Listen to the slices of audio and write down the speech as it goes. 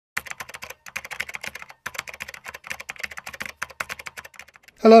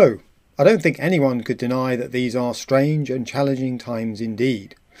Hello. I don't think anyone could deny that these are strange and challenging times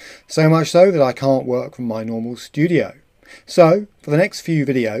indeed. So much so that I can't work from my normal studio. So, for the next few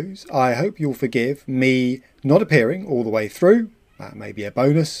videos, I hope you'll forgive me not appearing all the way through. That may be a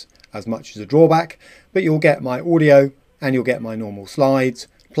bonus, as much as a drawback, but you'll get my audio and you'll get my normal slides,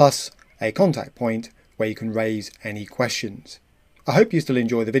 plus a contact point where you can raise any questions. I hope you still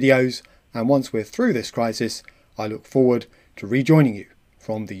enjoy the videos, and once we're through this crisis, I look forward to rejoining you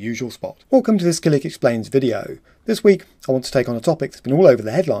from the usual spot. Welcome to this Skillick Explains video. This week I want to take on a topic that's been all over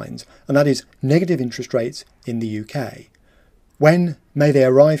the headlines, and that is negative interest rates in the UK. When may they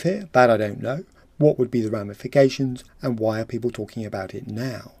arrive here? That I don't know. What would be the ramifications, and why are people talking about it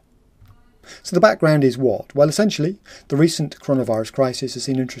now? So the background is what? Well, essentially, the recent coronavirus crisis has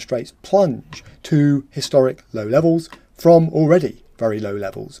seen interest rates plunge to historic low levels from already very low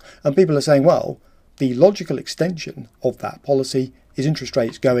levels. And people are saying, well, the logical extension of that policy is interest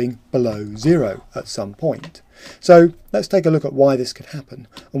rates going below zero at some point. So let's take a look at why this could happen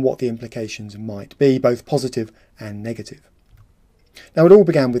and what the implications might be, both positive and negative. Now, it all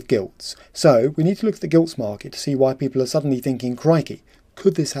began with gilts. So we need to look at the gilts market to see why people are suddenly thinking, crikey,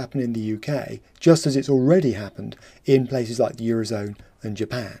 could this happen in the UK, just as it's already happened in places like the Eurozone and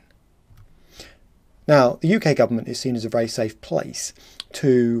Japan? Now, the UK government is seen as a very safe place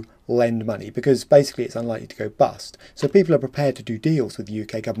to lend money because basically it's unlikely to go bust. So people are prepared to do deals with the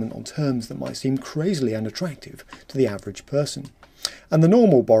UK government on terms that might seem crazily unattractive to the average person. And the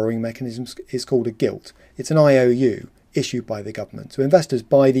normal borrowing mechanism is called a gilt. It's an IOU issued by the government. So investors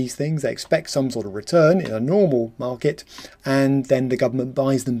buy these things, they expect some sort of return in a normal market, and then the government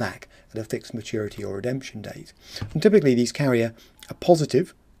buys them back at a fixed maturity or redemption date. And typically these carry a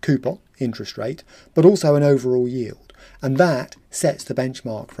positive coupon interest rate, but also an overall yield. And that sets the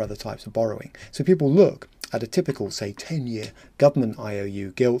benchmark for other types of borrowing. So people look at a typical, say, 10-year government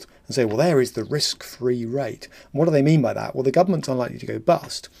IOU gilt and say, well, there is the risk-free rate. And what do they mean by that? Well, the government's unlikely to go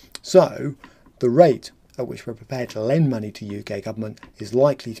bust. So the rate at which we're prepared to lend money to UK government is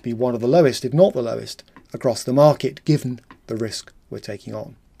likely to be one of the lowest, if not the lowest, across the market, given the risk we're taking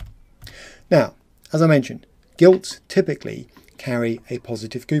on. Now, as I mentioned, gilts typically carry a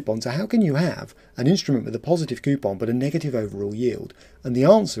positive coupon. So how can you have an instrument with a positive coupon but a negative overall yield? And the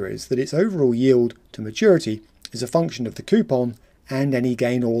answer is that its overall yield to maturity is a function of the coupon and any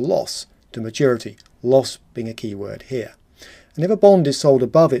gain or loss to maturity, loss being a key word here. And if a bond is sold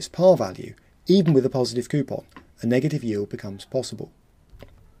above its par value, even with a positive coupon, a negative yield becomes possible.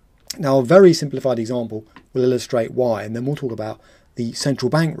 Now, a very simplified example will illustrate why, and then we'll talk about the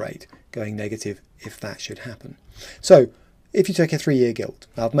central bank rate going negative if that should happen. So if you take a 3-year gilt,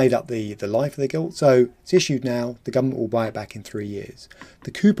 I've made up the life of the gilt, so it's issued now, the government will buy it back in 3 years.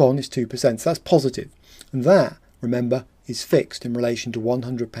 The coupon is 2%, so that's positive. And that, remember, is fixed in relation to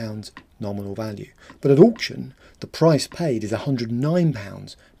 £100 nominal value. But at auction, the price paid is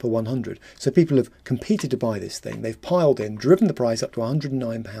 £109 per 100. So people have competed to buy this thing. They've piled in, driven the price up to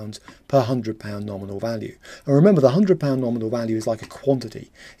 £109 per £100 nominal value. And remember, the £100 nominal value is like a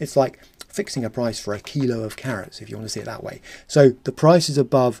quantity. It's like fixing a price for a kilo of carrots, if you want to see it that way. So the price is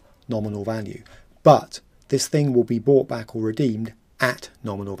above nominal value, but this thing will be bought back or redeemed at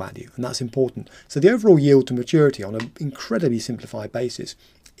nominal value, and that's important. So the overall yield to maturity on an incredibly simplified basis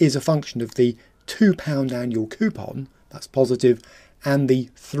is a function of the £2 annual coupon, that's positive, and the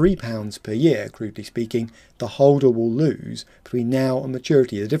 £3 per year, crudely speaking, the holder will lose between now and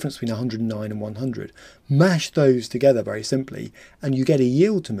maturity, the difference between 109 and 100. Mash those together very simply, and you get a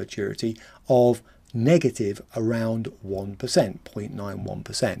yield to maturity of negative around 1%,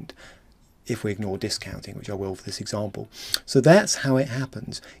 0.91%, if we ignore discounting, which I will for this example. So that's how it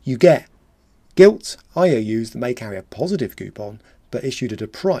happens. You get gilts, IOUs that may carry a positive coupon, but issued at a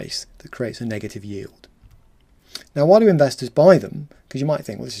price that creates a negative yield. Now, why do investors buy them? Because you might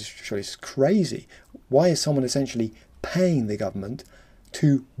think, well, this is crazy. Why is someone essentially paying the government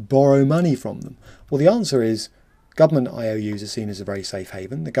to borrow money from them? Well, the answer is government IOUs are seen as a very safe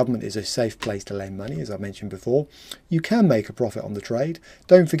haven. The government is a safe place to lend money, as I mentioned before. You can make a profit on the trade.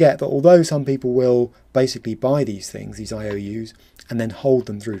 Don't forget that although some people will basically buy these things, these IOUs, and then hold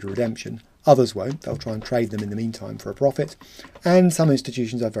them through to redemption, others won't. They'll try and trade them in the meantime for a profit. And some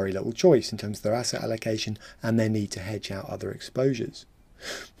institutions have very little choice in terms of their asset allocation and their need to hedge out other exposures.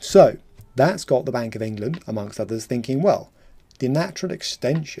 So that's got the Bank of England, amongst others, thinking, well, the natural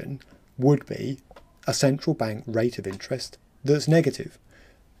extension would be a central bank rate of interest that's negative.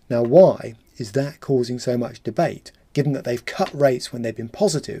 Now, why is that causing so much debate, given that they've cut rates when they've been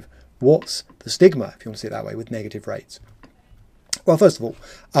positive? What's the stigma, if you want to see it that way, with negative rates? Well, first of all,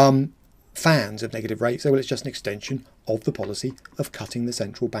 fans of negative rates say, well, it's just an extension of the policy of cutting the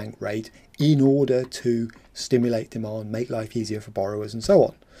central bank rate in order to stimulate demand, make life easier for borrowers and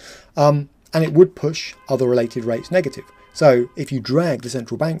so on. And it would push other related rates negative. So if you drag the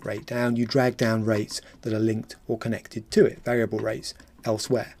central bank rate down, you drag down rates that are linked or connected to it, variable rates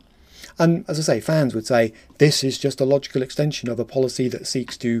elsewhere. And as I say, fans would say this is just a logical extension of a policy that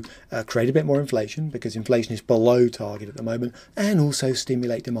seeks to create a bit more inflation, because inflation is below target at the moment, and also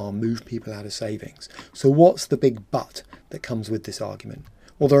stimulate demand, move people out of savings. So what's the big but that comes with this argument?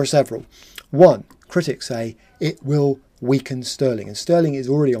 Well, there are several. One, critics say it will weaken sterling, and sterling is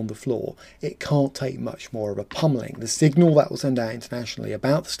already on the floor. It can't take much more of a pummeling. The signal that will send out internationally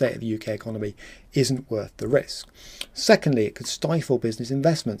about the state of the UK economy isn't worth the risk. Secondly, it could stifle business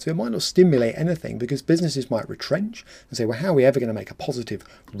investment. So it might not stimulate anything, because businesses might retrench and say, well, how are we ever going to make a positive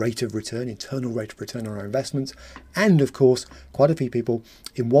rate of return, internal rate of return on our investments? And of course, quite a few people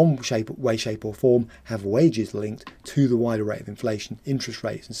in one way, shape or form have wages linked to the wider rate of inflation, interest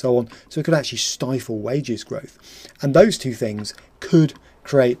rates and so on. So it could actually stifle wages growth. And those two things could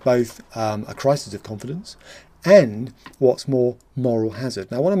create both a crisis of confidence and, what's more, moral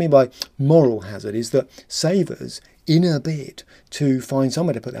hazard. Now, what I mean by moral hazard is that savers, in a bid to find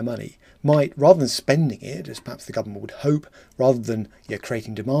somewhere to put their money, might, rather than spending it, as perhaps the government would hope, rather than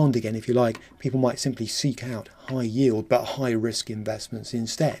creating demand again, if you like, people might simply seek out high yield but high risk investments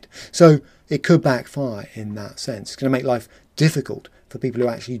instead. So it could backfire in that sense. It's going to make life difficult for people who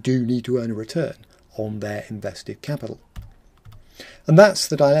actually do need to earn a return on their invested capital. And that's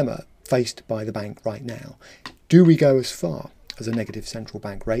the dilemma faced by the bank right now. Do we go as far as a negative central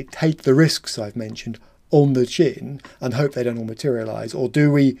bank rate, take the risks I've mentioned on the chin and hope they don't all materialise, or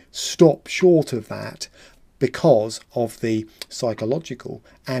do we stop short of that because of the psychological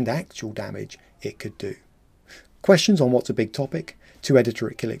and actual damage it could do? Questions on what's a big topic? To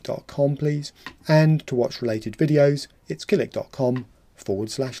editor@killick.com, please. And to watch related videos, it's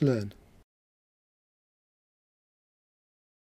killick.com/learn.